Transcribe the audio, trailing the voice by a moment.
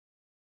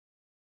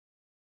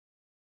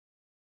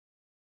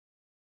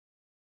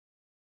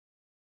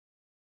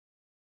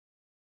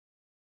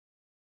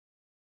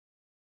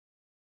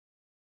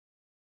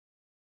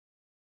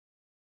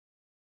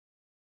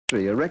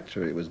A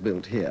rectory was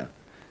built here,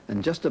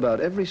 and just about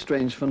every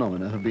strange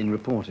phenomena have been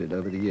reported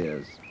over the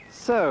years.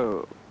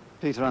 So,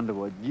 Peter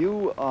Underwood,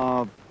 you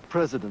are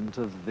president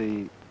of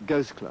the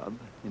Ghost Club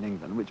in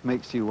England, which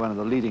makes you one of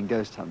the leading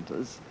ghost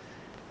hunters.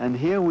 And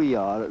here we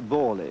are at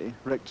Borley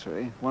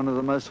Rectory, one of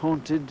the most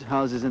haunted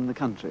houses in the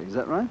country. Is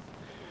that right?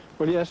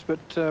 Well, yes, but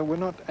we're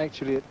not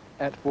actually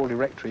at Borley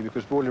Rectory,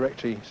 because Borley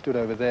Rectory stood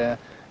over there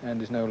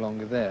and is no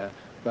longer there.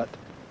 But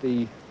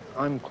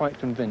I'm quite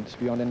convinced,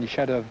 beyond any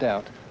shadow of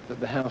doubt, that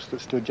the house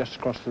that stood just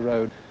across the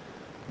road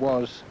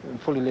was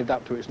and fully lived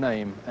up to its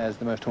name as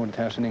the most haunted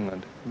house in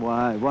England.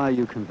 Why are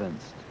you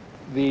convinced?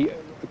 The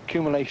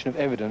accumulation of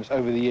evidence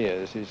over the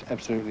years is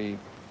absolutely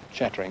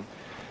shattering.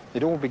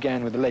 It all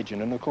began with a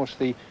legend, and of course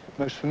the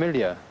most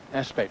familiar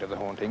aspect of the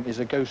haunting is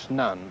a ghost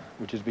nun,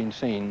 which has been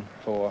seen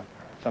for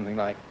something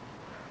like,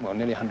 well,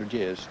 nearly 100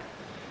 years.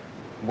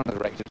 One of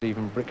the rectors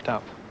even bricked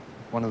up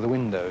one of the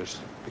windows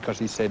because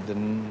he said the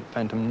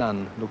phantom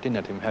nun looked in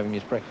at him having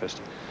his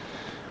breakfast.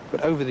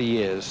 But over the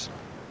years,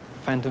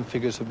 phantom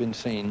figures have been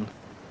seen,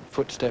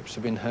 footsteps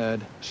have been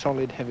heard,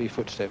 solid, heavy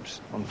footsteps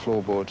on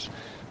floorboards.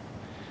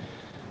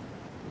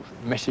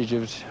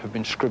 Messages have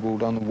been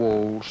scribbled on the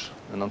walls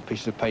and on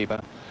pieces of paper,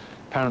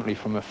 apparently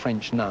from a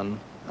French nun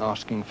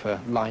asking for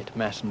light,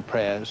 mass and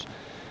prayers.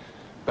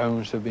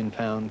 Bones have been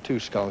found, 2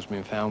 skulls have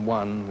been found.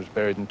 One was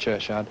buried in the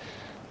churchyard,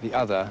 the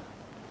other...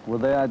 Were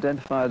they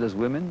identified as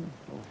women,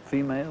 or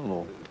female,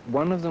 or...?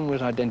 One of them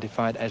was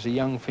identified as a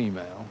young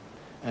female,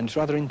 and it's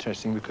rather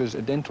interesting because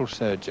a dental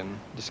surgeon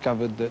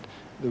discovered that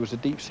there was a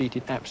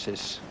deep-seated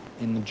abscess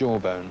in the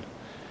jawbone,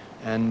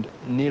 and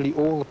nearly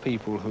all the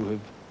people who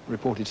have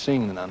reported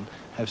seeing the nun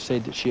have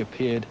said that she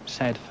appeared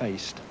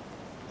sad-faced,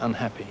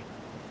 unhappy.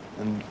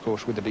 And of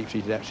course with the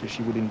deep-seated abscess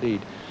she would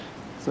indeed.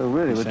 So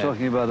really we're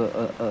talking about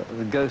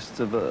the ghost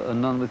of a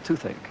nun with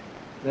toothache?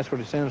 That's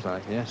what it sounds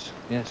like, yes,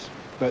 yes.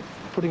 But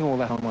putting all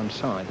that on one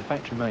side, the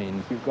fact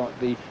remains you've got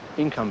the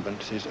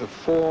incumbencies of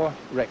 4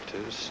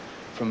 rectors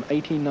from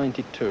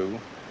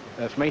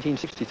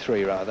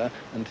 1863 rather,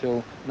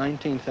 until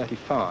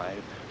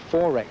 1935.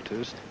 4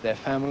 rectors, their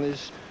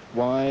families,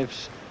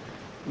 wives,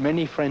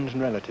 many friends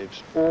and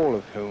relatives, all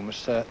of whom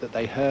assert that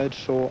they heard,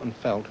 saw and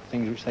felt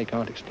things which they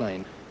can't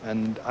explain.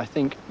 And I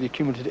think the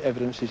cumulative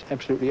evidence is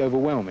absolutely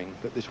overwhelming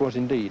that this was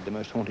indeed the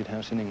most haunted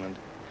house in England.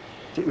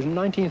 It was in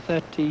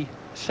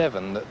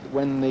 1937 that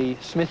when the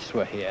Smiths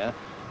were here,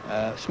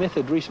 Smith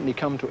had recently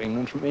come to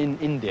England from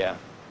India,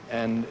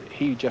 and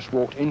he just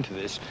walked into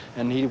this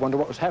and he wondered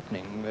what was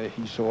happening.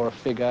 He saw a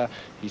figure,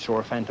 he saw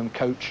a phantom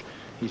coach,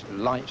 his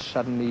lights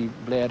suddenly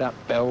blared up,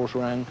 bells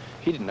rang.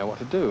 He didn't know what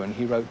to do, and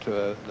he wrote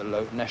to the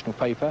local national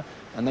paper,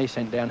 and they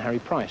sent down Harry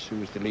Price, who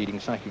was the leading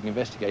psychic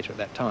investigator at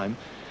that time.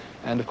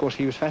 And of course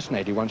he was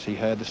fascinated once he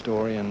heard the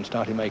story and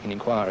started making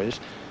inquiries.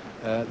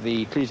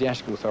 The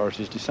ecclesiastical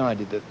authorities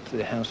decided that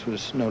the house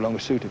was no longer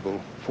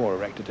suitable for a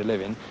rector to live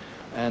in,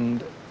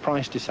 and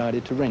Price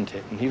decided to rent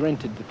it. And he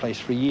rented the place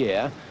for a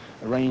year,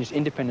 arranged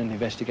independent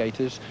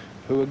investigators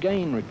who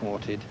again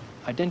reported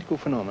identical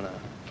phenomena: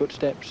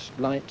 footsteps,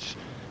 lights,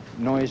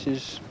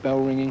 noises,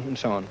 bell ringing and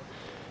so on.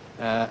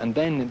 And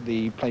then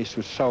the place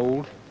was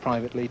sold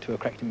privately to a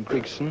Crackton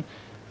Grigson,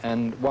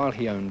 and while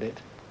he owned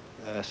it,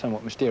 a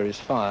somewhat mysterious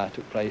fire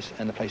took place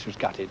and the place was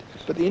gutted.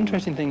 But the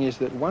interesting thing is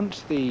that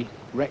once the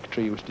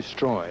rectory was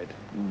destroyed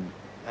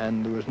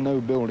and there was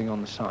no building on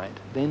the site,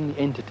 then the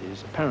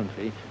entities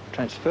apparently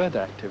transferred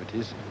their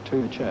activities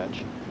to the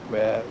church,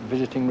 where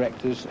visiting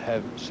rectors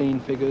have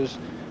seen figures,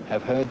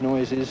 have heard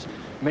noises.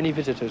 Many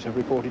visitors have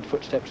reported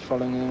footsteps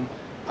following them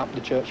up the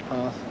church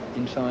path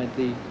inside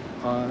the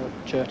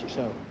church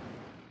itself.